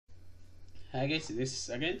I guess this is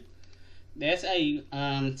again. There's a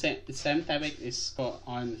same topic is called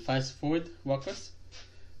on fast food workers.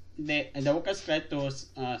 The workers try to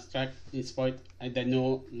strike in spite of the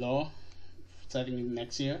new law starting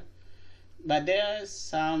next year, but there are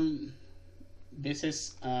some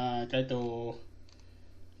business try to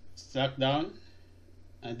strike down.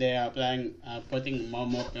 They are applying putting more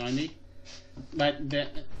money, but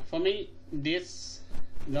for me this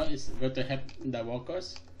law is going to help the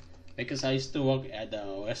workers because I used to work at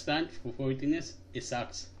the restaurant for 14 years. It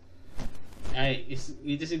sucks.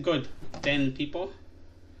 It is good. 10 people,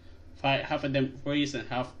 five half of them employees and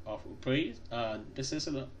half of employees. Business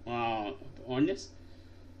owners.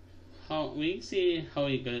 How we see how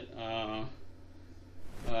it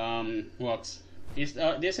works.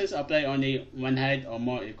 This is apply only one head or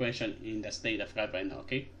more equation in the state of California.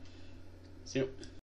 Okay, so